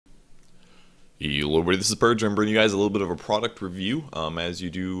Hello everybody, this is Purge. I'm bringing you guys a little bit of a product review. As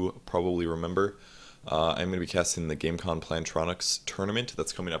you do probably remember, I'm going to be casting the Gamecom.Plantronics tournament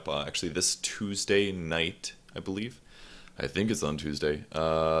that's coming up actually this Tuesday night, I believe. I think it's on Tuesday,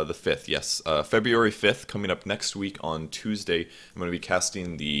 the 5th, yes. February 5th, coming up next week on Tuesday. I'm going to be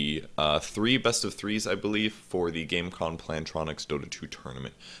casting the 3 best of 3s, I believe, for the Gamecom.Plantronics Dota 2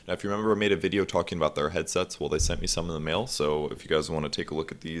 tournament. Now, if you remember, I made a video talking about their headsets. Well, they sent me some in the mail, so if you guys want to take a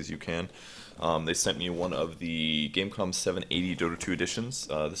look at these, you can. They sent me one of the Gamecom 780 Dota 2 editions.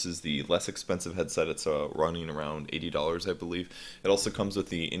 This is the less expensive headset. It's running around $80, I believe. It also comes with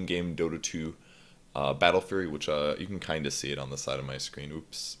the in-game Dota 2 Battle Fury, which you can kind of see it on the side of my screen.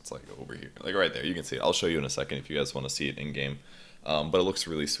 Oops, it's like over here, like right there. You can see it. I'll show you in a second if you guys want to see it in game. But it looks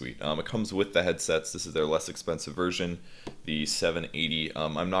really sweet. It comes with the headsets. This is their less expensive version, the 780.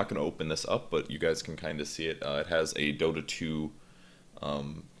 I'm not going to open this up, but you guys can kind of see it. It has a Dota 2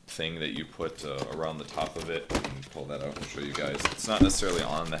 thing that you put around the top of it. Let me pull that out and show you guys. It's not necessarily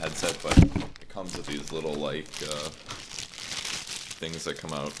on the headset, but it comes with these little like things that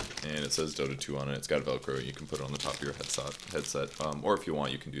come out, and it says Dota 2 on it. It's got Velcro. You can put it on the top of your headset. Or if you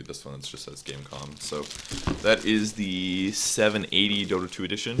want, you can do this one. It just says Gamecom. So that is the 780 Dota 2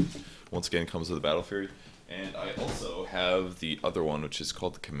 edition. Once again, it comes with a Battle Fury. And I also have the other one, which is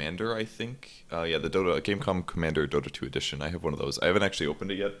called the Commander, I think. Yeah, the Gamecom Commander Dota 2 edition. I have one of those. I haven't actually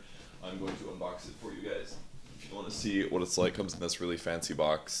opened it yet. I'm going to unbox it for you guys. If you want to see what it's like, it comes in this really fancy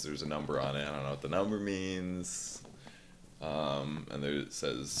box. There's a number on it. I don't know what the number means. And there it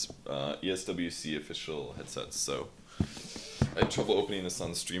says ESWC official headsets. So I had trouble opening this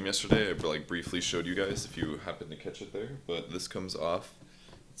on stream yesterday. I like briefly showed you guys if you happen to catch it there. But this comes off.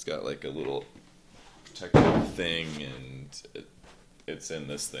 It's got like a little protective thing, and it's in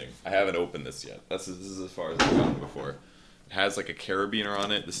this thing. I haven't opened this yet. This is as far as I've gotten before. It has like a carabiner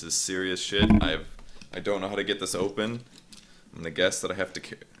on it. This is serious shit. I don't know how to get this open. I'm gonna guess that I have to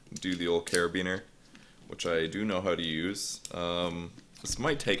do the old carabiner, which I do know how to use. This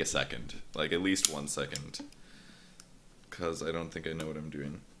might take a second, like at least 1 second, because I don't think I know what I'm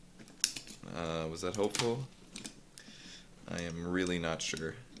doing. Was that hopeful? I am really not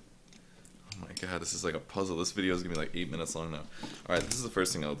sure. Oh my god, this is like a puzzle. This video is gonna be like 8 minutes long now. Alright, this is the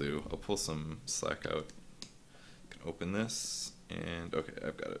first thing I'll do. I'll pull some slack out. I can open this, and okay,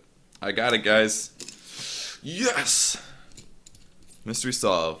 I've got it. I got it, guys! Yes! Mystery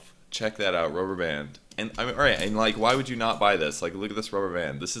solved. Check that out, rubber band. And I mean, alright, and like, why would you not buy this? Like, look at this rubber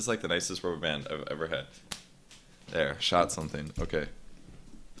band. This is like the nicest rubber band I've ever had. There, shot something. Okay.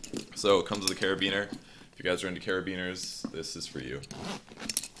 So, it comes with a carabiner. If you guys are into carabiners, this is for you.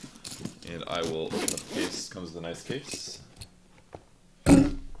 And I will open up the case. Comes with a nice case.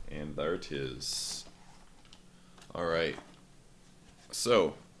 And there it is. Alright.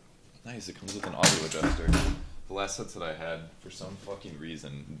 So, nice, it comes with an audio adjuster. The last headset I had, for some fucking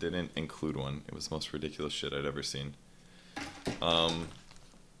reason, didn't include one. It was the most ridiculous shit I'd ever seen.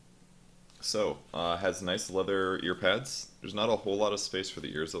 Has nice leather ear pads. There's not a whole lot of space for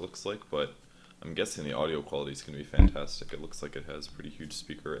the ears, it looks like, but I'm guessing the audio quality is going to be fantastic. It looks like it has pretty huge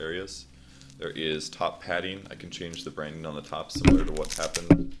speaker areas. There is top padding. I can change the branding on the top, similar to what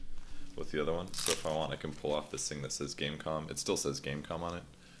happened with the other one. So if I want, I can pull off this thing that says Gamecom. It still says Gamecom on it.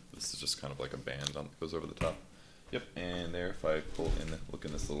 This is just kind of like a band that goes over the top. Yep, and there, if I pull in, look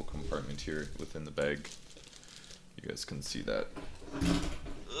in this little compartment here within the bag, you guys can see that.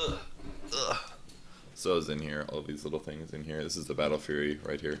 Ugh. Ugh. So it's in here, all these little things in here. This is the Battle Fury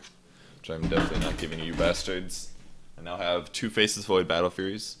right here, which I'm definitely not giving you bastards. I now have 2 Faces Void Battle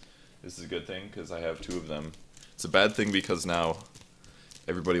Furies. This is a good thing, because I have 2 of them. It's a bad thing because now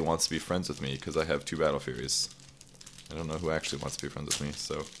everybody wants to be friends with me, because I have 2 Battle Furies. I don't know who actually wants to be friends with me,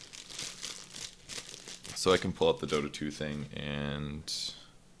 so I can pull up the Dota 2 thing, and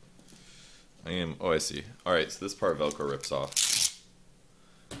oh, I see. Alright, so this part Velcro rips off,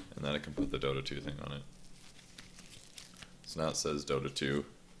 and then I can put the Dota 2 thing on it. So now it says Dota 2.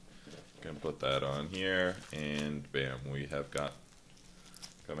 I'm gonna put that on here, and bam, we have got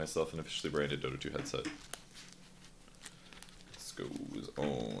myself an officially branded Dota 2 headset. This goes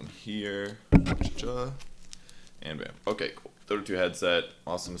on here, and bam. Okay, cool. Dota 2 headset,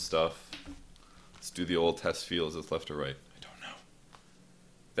 awesome stuff. Let's do the old test feel. Is it left or right? I don't know.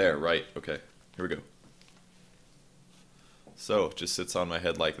 There, right. Okay, here we go. So, it just sits on my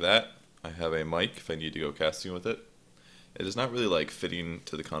head like that. I have a mic if I need to go casting with it. It is not really like fitting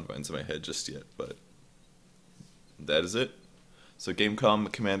to the confines of my head just yet, but that is it. So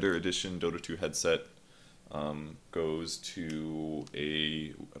Gamecom Commander Edition Dota 2 headset goes to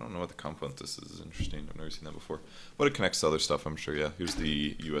a, I don't know what the component this is interesting, I've never seen that before, but it connects to other stuff, I'm sure. Yeah, here's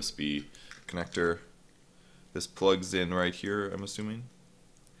the USB connector. This plugs in right here, I'm assuming.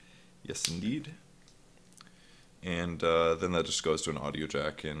 Yes, indeed. And then that just goes to an audio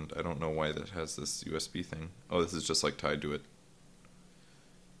jack, and I don't know why that has this USB thing. Oh, this is just like tied to it.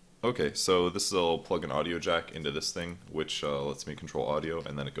 Okay, so this will plug an audio jack into this thing, which lets me control audio,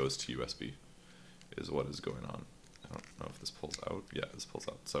 and then it goes to USB, is what is going on. I don't know if this pulls out. Yeah, this pulls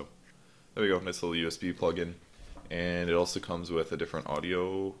out. So there we go, nice little USB plug-in. And it also comes with a different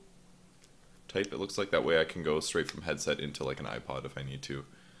audio type, it looks like. That way I can go straight from headset into like an iPod if I need to.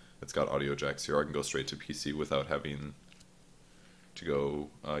 It's got audio jacks here. I can go straight to PC without having to go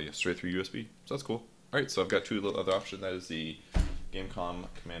straight through USB. So that's cool. Alright, so I've got two other options. That is the Gamecom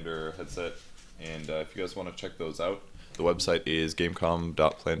Commander headset. And if you guys want to check those out, the website is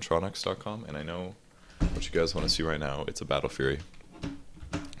Gamecom.Plantronics.com. And I know what you guys want to see right now. It's a Battle Fury.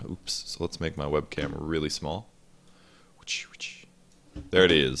 Oops. So let's make my webcam really small. There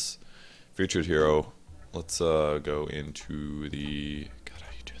it is. Featured hero. Let's go into the... God, how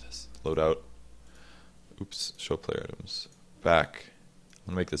do you do this? Loadout. Oops. Show player items. Back.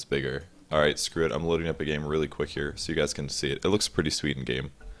 I'm gonna make this bigger. Alright, screw it. I'm loading up a game really quick here so you guys can see it. It looks pretty sweet in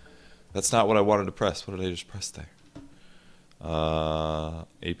game. That's not what I wanted to press. What did I just press there?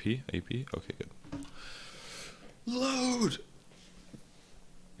 AP? AP? Okay, good. Load!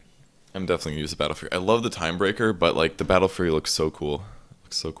 I'm definitely gonna use the Battle Fury. I love the Time Breaker, but like the Battle Fury looks so cool. It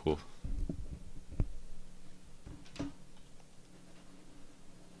looks so cool.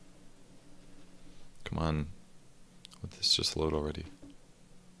 Come on. Would this just load already?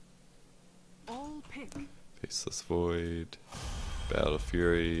 All pick. Faceless Void. Battle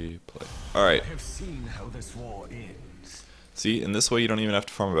Fury. Play. Alright. I have seen how this war ends. See, in this way you don't even have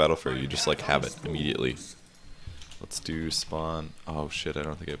to farm a Battle Fury. You just like have it immediately. Let's do spawn. Oh shit, I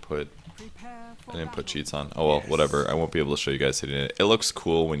don't think I didn't put cheats on. Oh well, whatever. I won't be able to show you guys hitting it. It looks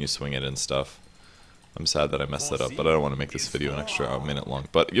cool when you swing it and stuff. I'm sad that I messed that up, but I don't want to make this video an extra minute long.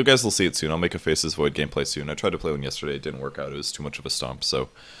 But you guys will see it soon. I'll make a Faceless Void gameplay soon. I tried to play one yesterday. It didn't work out. It was too much of a stomp. So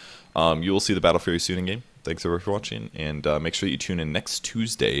you will see the Battle Fury soon in game. Thanks everyone for watching, and make sure that you tune in next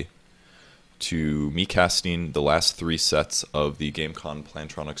Tuesday to me casting the last 3 sets of the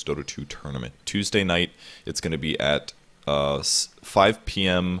Gamecom.Plantronics Dota 2 tournament. Tuesday night, it's going to be at 5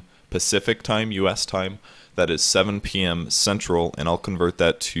 p.m. Pacific time, US time. That is 7 p.m. Central, and I'll convert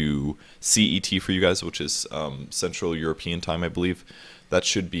that to CET for you guys, which is Central European time, I believe. That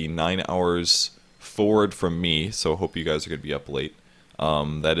should be 9 hours forward from me, so I hope you guys are going to be up late.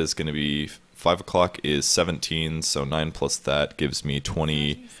 That is going to be 5 o'clock is 17, so 9 plus that gives me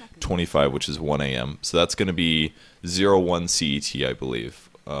 20, 25, which is 1 a.m. So that's going to be 01 CET, I believe.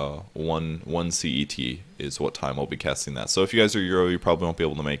 1 CET is what time I'll be casting that. So if you guys are Euro, you probably won't be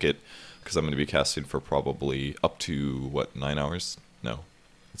able to make it, because I'm going to be casting for probably up to, what, 9 hours? No.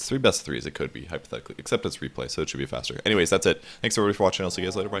 It's 3 best 3s, it could be, hypothetically. Except it's replay, so it should be faster. Anyways, that's it. Thanks everybody for watching. I'll see you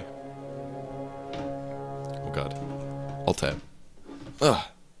guys later. Bye. Oh god. Alt-tab. Ugh.